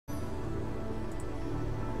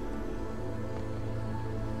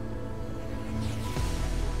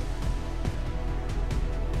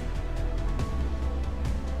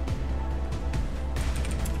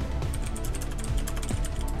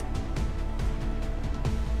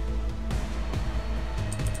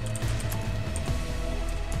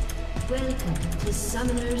Welcome to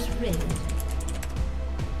Summoner's Rift.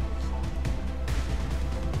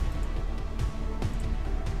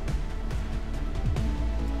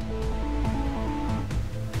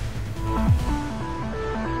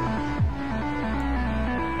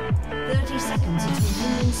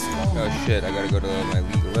 Oh shit, I gotta go to my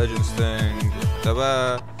League of Legends thing.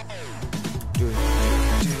 Ta-ba!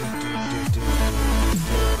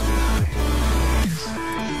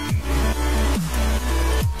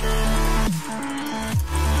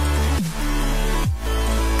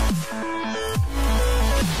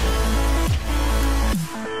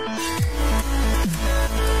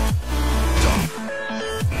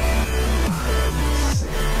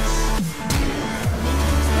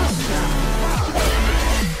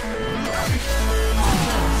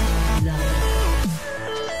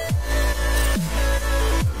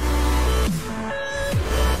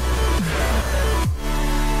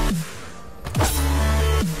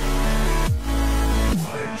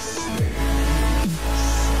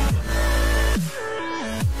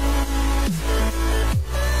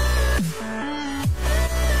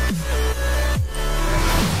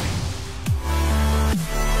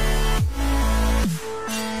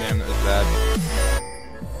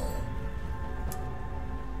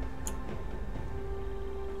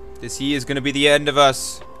 This Yi is gonna be the end of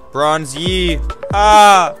us. Bronze Yi.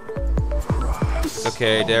 Ah!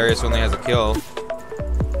 Okay, Darius only has a kill.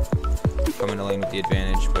 Coming to lane with the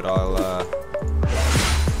advantage, but I'll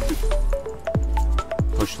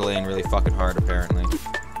push the lane really fucking hard apparently.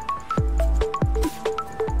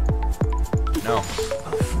 No.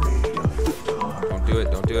 Don't do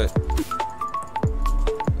it, don't do it.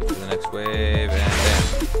 Go to the next wave and bam.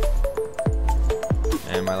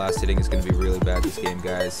 And my last hitting is going to be really bad this game,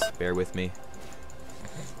 guys. Bear with me.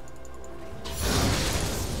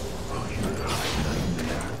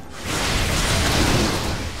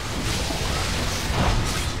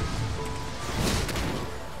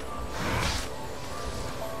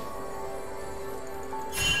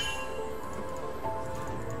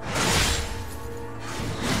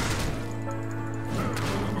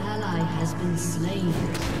 An ally has been slain.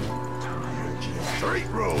 Straight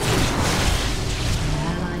roll.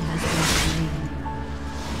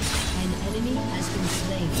 An enemy has been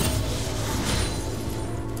slain.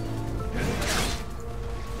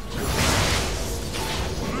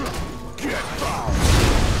 Get foul.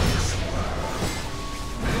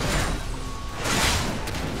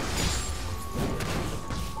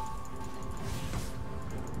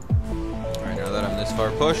 Alright, now that I'm this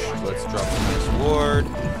far pushed, let's drop some nice ward.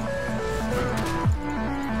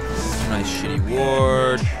 Nice shitty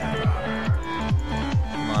ward.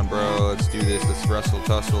 Come on, bro. Let's do this. Let's wrestle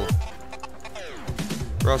tussle.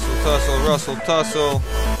 Wrestle tussle. Wrestle tussle.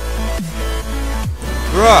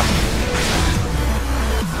 Bruh.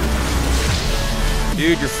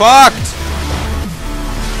 Dude, you're fucked.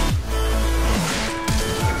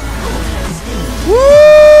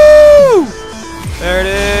 Woo! There it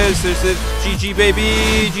is. There's the GG,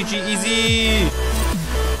 baby. GG easy.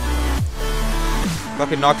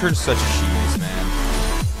 Fucking Nocturne's such cheese, man.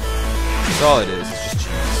 That's all it is. It's just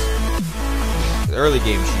cheese. The early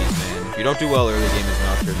game cheese, man. If you don't do well early game as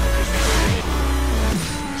Nocturne, you're just infinity.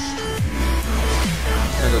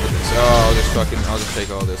 And look at this. Oh, I'll just take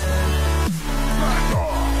all this, man.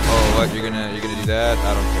 Oh, what? You're gonna do that?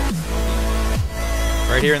 I don't care.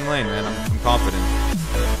 Right here in the lane, man. I'm confident.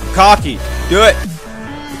 I'm cocky. Do it.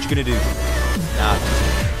 What you gonna do? Nah.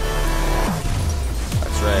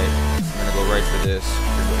 That's right. Go right for this.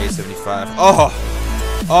 A75. Oh!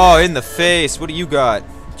 Oh, in the face. What do you got?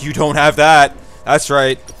 You don't have that. That's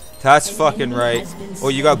right. That's fucking right. Oh,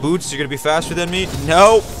 you got boots? You're gonna be faster than me?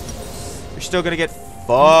 Nope. You're still gonna get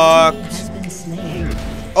fucked.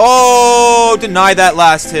 Oh! Deny that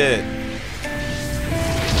last hit.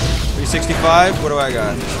 365? What do I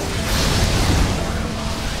got?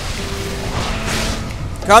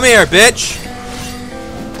 Come here, bitch!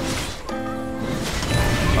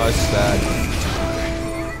 Oh, this is bad.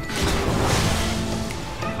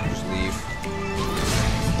 Just leave.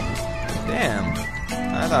 Damn.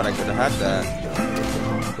 I thought I could have had that.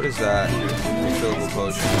 What is that? Refillable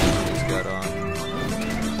potion. He's got on.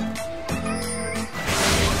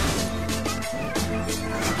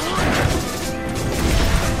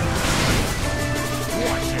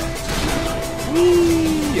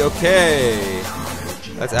 Whee! Okay.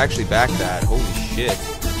 Let's actually back that. Holy shit.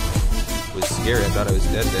 Was scary. I thought I was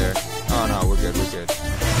dead there. Oh no, we're good, we're good.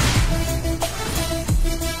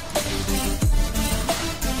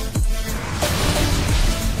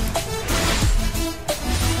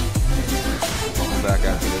 Back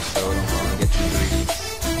after this though, I don't want to get too greedy.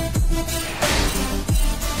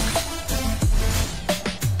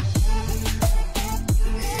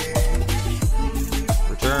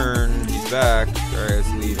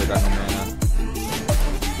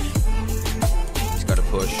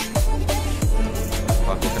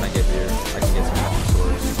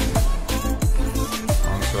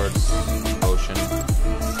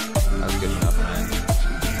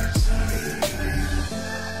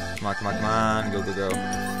 on, go, go, go.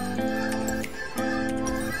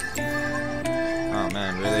 Oh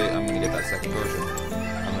man, really? I'm gonna get that second torture.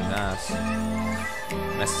 I'm an ass.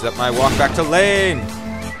 Messes up my walk back to lane.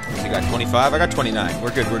 So you got 25, I got 29.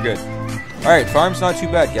 We're good, we're good. Alright, farm's not too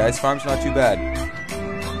bad, guys. Farm's not too bad.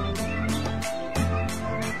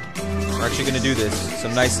 We're actually gonna do this.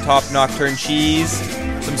 Some nice top Nocturne cheese.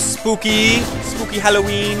 Some spooky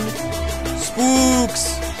Halloween.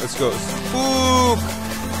 Spooks! Let's go. Spook!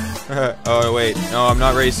 Oh, wait. No, I'm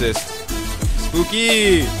not racist.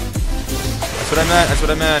 Spooky! That's what I meant. That's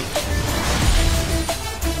what I meant.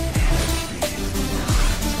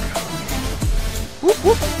 Whoop,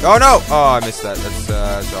 whoop. Oh, no! Oh, I missed that.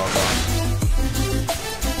 That's all gone.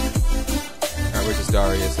 Alright, where's this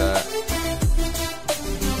Darius at?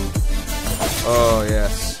 Oh,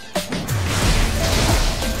 yes.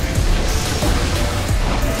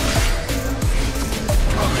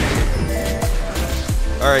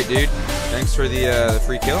 Alright, dude. Thanks for the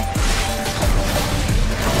free kill.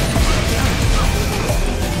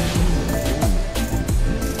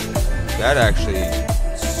 That actually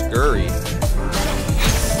scurry.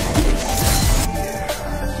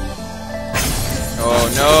 Oh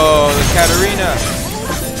no, the Katarina!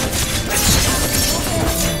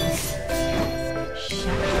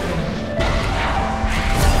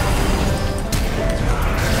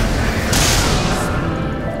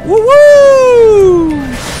 Woo-woo!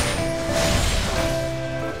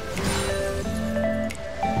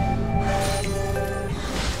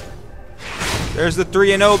 There's the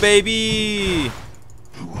 3-0, baby!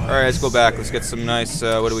 Alright, let's go back. Let's get some nice,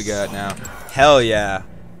 what do we got now? Hell yeah.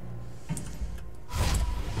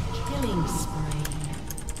 Killing spree.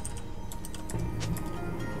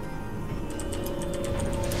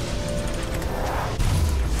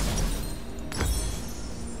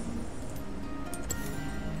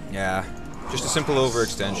 Yeah, just a simple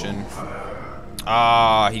overextension.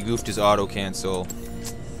 Ah, he goofed his auto cancel.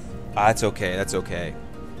 Ah, that's okay, that's okay.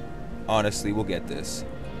 Honestly, we'll get this.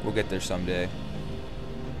 We'll get there someday.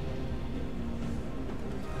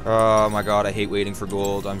 Oh my god, I hate waiting for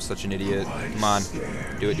gold. I'm such an idiot. Come on.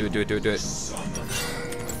 Do it, do it, do it, do it, do it.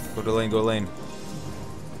 Go to lane, go to lane.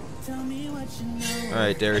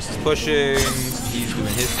 Alright, Darius is pushing. He's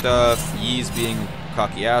doing his stuff. Yee's being a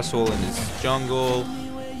cocky asshole in his jungle.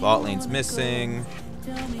 Bot lane's missing.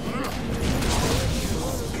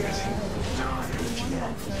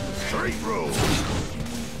 Straight road.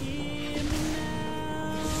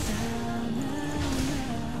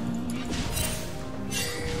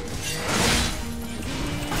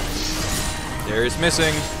 Darius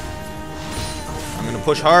missing. I'm gonna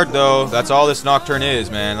push hard though. That's all this Nocturne is,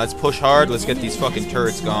 man. Let's push hard. Let's get these fucking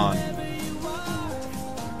turrets gone.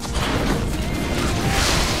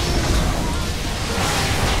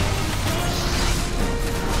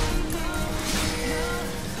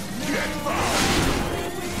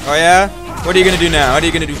 Oh yeah? What are you gonna do now? What are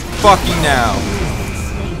you gonna do fucking now?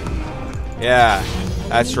 Yeah,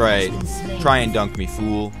 that's right. Try and dunk me,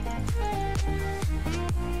 fool.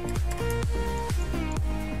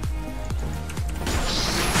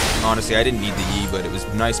 Honestly, I didn't need the Yi, but it was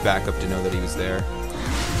nice backup to know that he was there.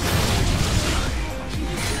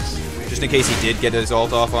 Just in case he did get his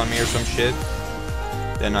ult off on me or some shit,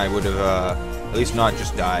 then I would have at least not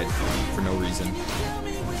just died for no reason.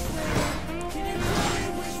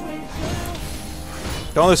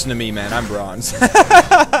 Don't listen to me, man. I'm bronze.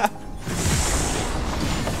 I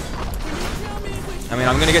mean,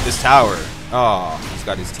 I'm gonna get this tower. Oh, he's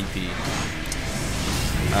got his TP.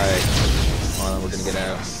 Alright. Well, we're gonna get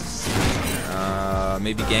out.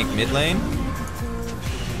 Maybe gank mid lane?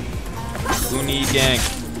 Who need gank?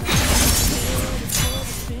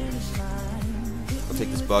 I'll take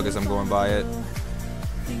this bug as I'm going by it.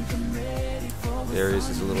 Darius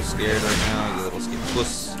is a little scared right now. He's a little scared.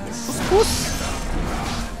 Puss. Puss.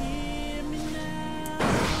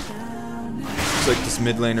 Looks like this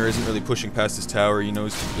mid laner isn't really pushing past his tower. He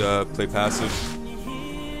knows to play passive.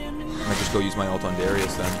 I might just go use my ult on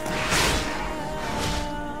Darius then.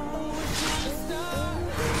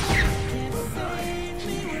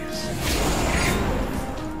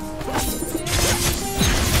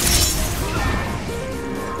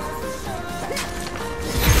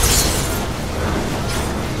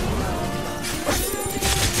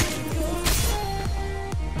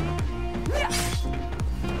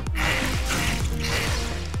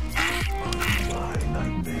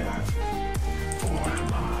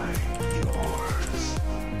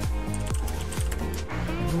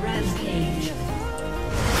 Rampage.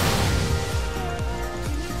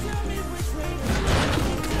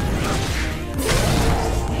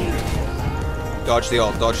 Dodge the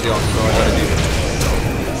ult, dodge the ult. That's all I gotta do.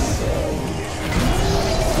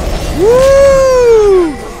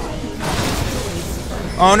 Woo!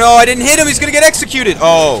 Oh no, I didn't hit him. He's gonna get executed.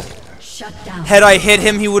 Oh. Shut down. Had I hit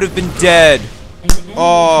him, he would have been dead.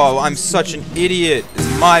 Oh, I'm such an idiot.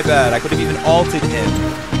 It's my bad. I could have even ulted him.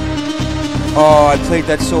 Oh, I played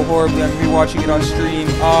that so horribly. I'm rewatching it on stream.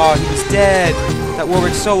 Oh, he was dead. That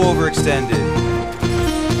Warwick's so overextended.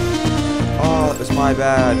 Oh, that was my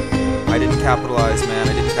bad. I didn't capitalize, man.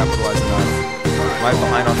 I didn't capitalize enough. Am I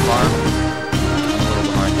behind on farm? I'm a little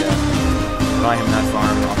behind, yeah. Buy him that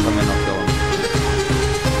farm. I'll come in, I'll kill him.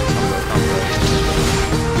 Come, bro.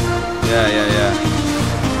 Yeah, yeah, yeah.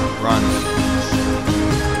 Run.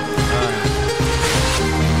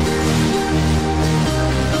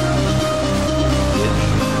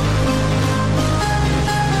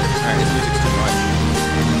 Alright, his music's too much.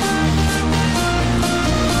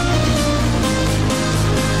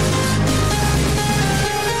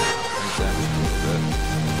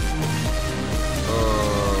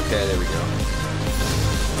 Oh, okay, there we go.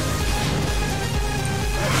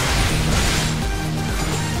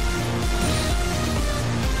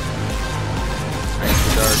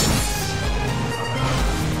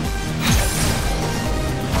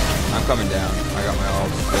 I'm coming down. I got my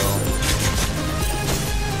ult still.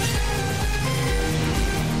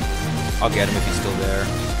 I'll get him if he's still there.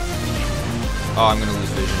 Oh, I'm gonna lose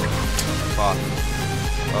vision. Fuck.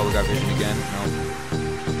 Oh, we got vision again. Nope.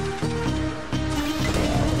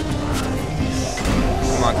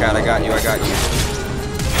 Come on, cat. I got you. I got you.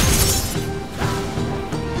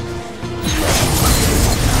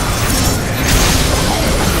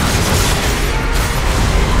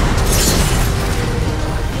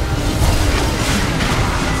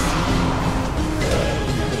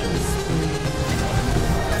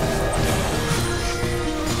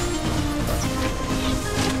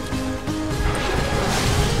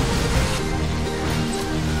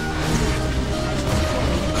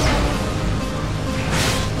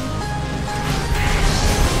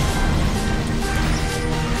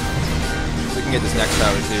 Get this next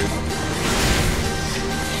tower too.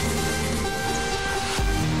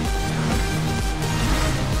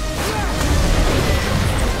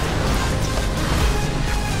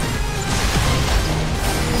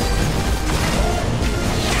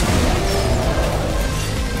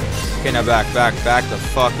 Okay, now back the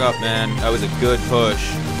fuck up, man. That was a good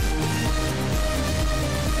push.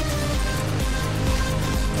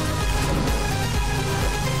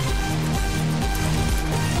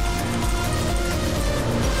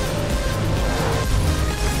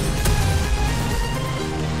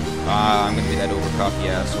 I'm gonna be that overcocky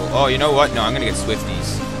asshole. Oh, you know what? No, I'm gonna get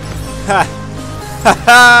Swifties. Ha! Ha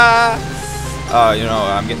ha! You know,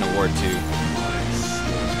 I'm getting a ward too.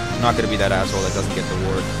 I'm not gonna be that asshole that doesn't get the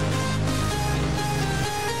ward.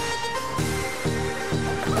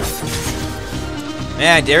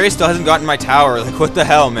 Man, Darius still hasn't gotten my tower. Like, what the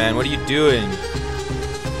hell, man? What are you doing?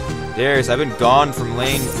 Darius, I've been gone from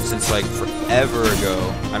lane since, like, forever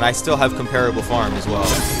ago. And I still have comparable farm as well.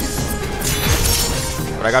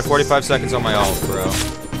 But I got 45 seconds on my ult, bro.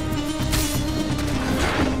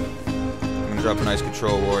 I'm gonna drop a nice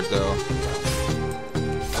control ward, though.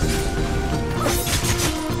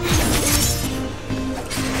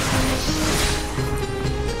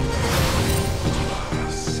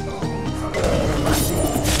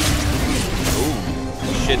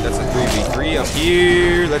 Ooh, shit, that's a 3v3 up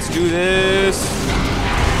here. Let's do this.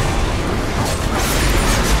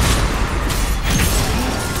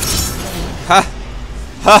 Ha!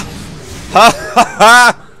 Ha! Ha! Ha!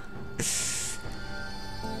 Ha!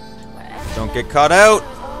 Don't get caught out!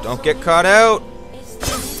 Don't get caught out!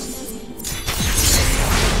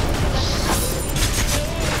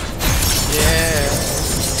 Yeah!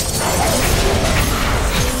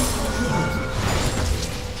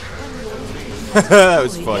 That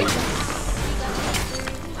was funny.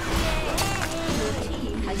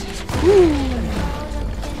 Woo.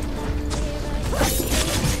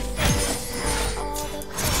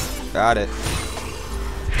 Got it.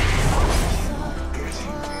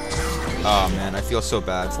 Oh man, I feel so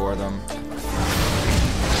bad for them.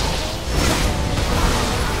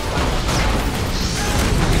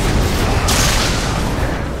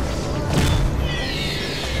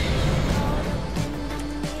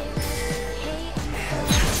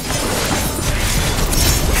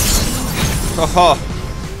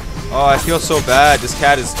 Oh, I feel so bad. This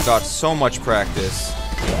cat has got so much practice.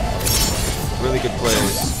 Really good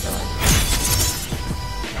plays.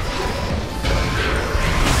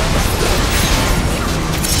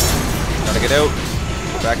 Gotta get out.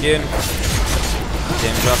 Get back in.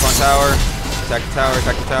 Damage up on tower. Attack the tower.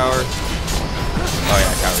 Attack the tower. Oh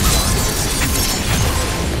yeah, tower's gone.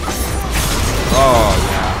 Oh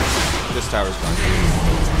yeah. tower's gone.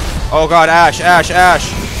 Oh god, Ash, Ash,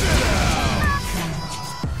 Ash!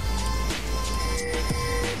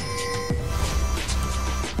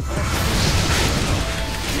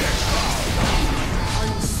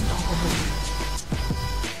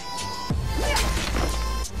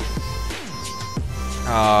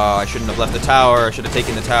 Oh, I shouldn't have left the tower. I should have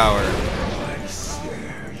taken the tower.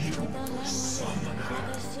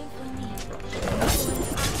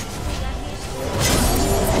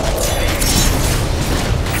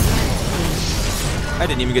 I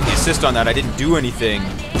didn't even get the assist on that. I didn't do anything.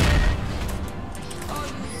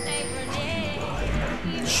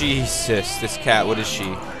 Jesus, this cat, what is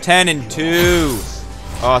she? 10 and 2.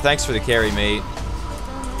 Oh, thanks for the carry, mate.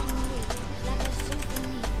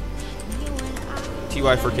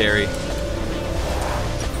 TY for carry.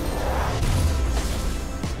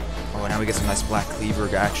 Oh, now we get some nice Black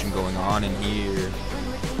Cleaver action going on in here.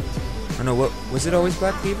 Oh no, what was it always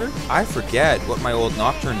Black Cleaver? I forget what my old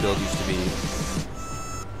Nocturne build used to be.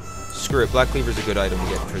 Screw it, Black Cleaver's a good item to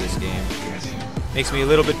get for this game. Makes me a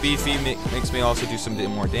little bit beefy, makes me also do some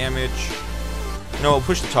more damage. No, we'll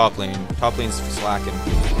push the top lane. Top lane's slacking.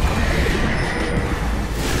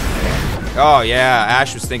 Oh yeah,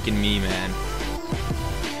 Ash was thinking me, man.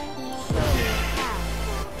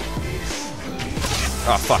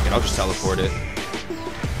 Oh, fuck it. I'll just teleport it.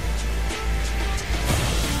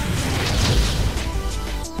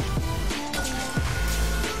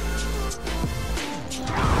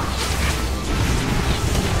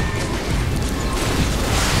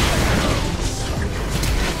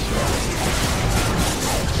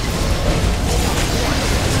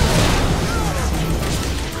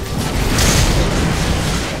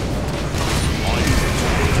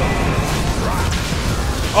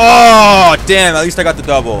 Oh, damn. At least I got the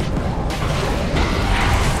double.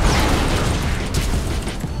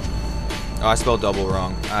 Oh, I spelled double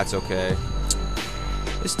wrong. That's okay.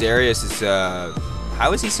 This Darius is,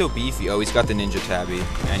 how is he so beefy? Oh, he's got the ninja tabby,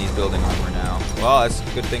 and he's building armor now. Well, that's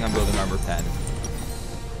a good thing I'm building armor 10.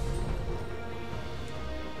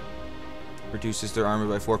 Reduces their armor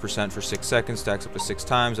by 4% for 6 seconds, stacks up to 6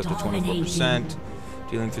 times, up to 24%.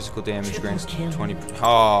 Dealing physical damage grants 20.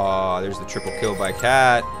 Oh, there's the triple kill by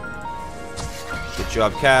Cat. Good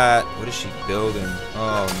job, Cat. What is she building?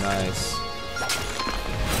 Oh, nice.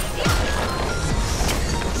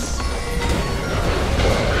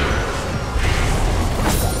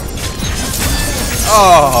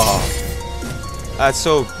 Oh, that's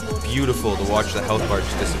so beautiful to watch the health bar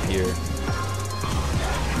just disappear.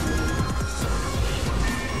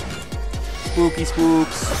 Spooky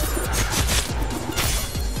spooks.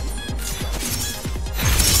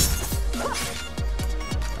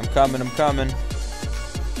 I'm coming.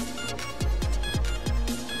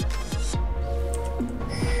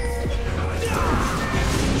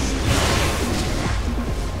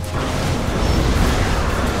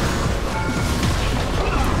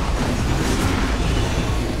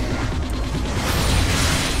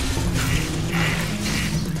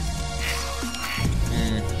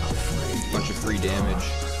 Bunch of free damage.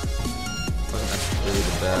 Wasn't necessarily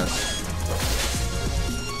the best.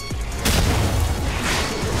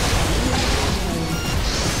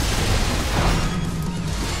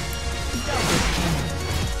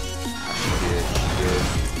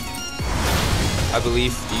 I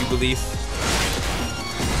believe. Do you believe?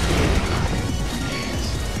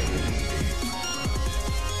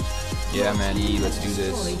 Yeah, man. Let's do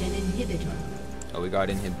this. Oh, we got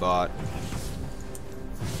inhib bot.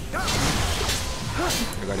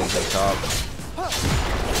 We got inhib top.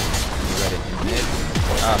 We got it in mid.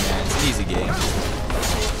 Oh man, it's an easy game.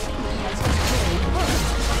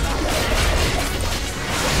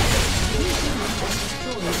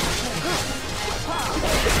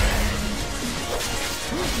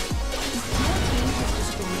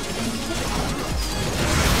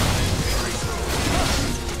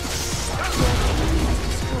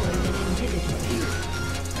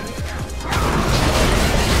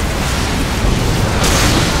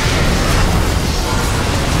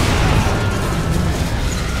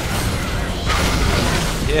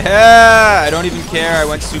 Yeah, I don't even care. I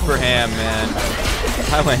went super ham, man.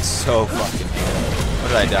 I went so fucking ham. What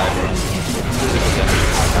did I die from?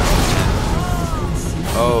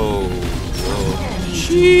 Oh, whoa.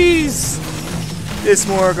 Jeez. This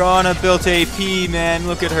Morgana built AP, man.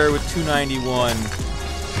 Look at her with 291.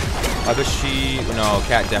 I bet she... No,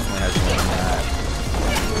 Cat definitely has more than that.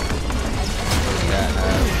 What does Cat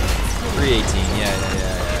have? 318, yeah.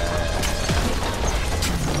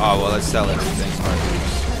 Oh, well, let's sell everything.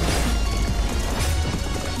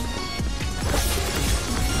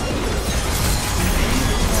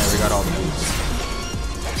 Yeah, we got all the boots.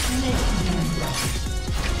 I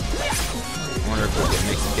wonder if it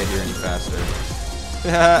makes him get here any faster.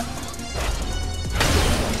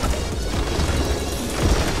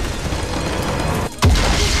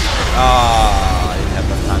 Ah, I didn't have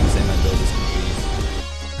enough time to say my build is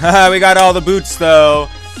complete. We got all the boots though.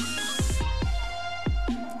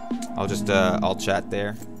 I'll just I'll chat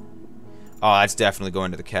there. Oh, that's definitely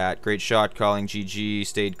going to the cat. Great shot calling, GG.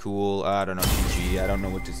 Stayed cool. I don't know, GG. I don't know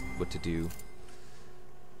what to do.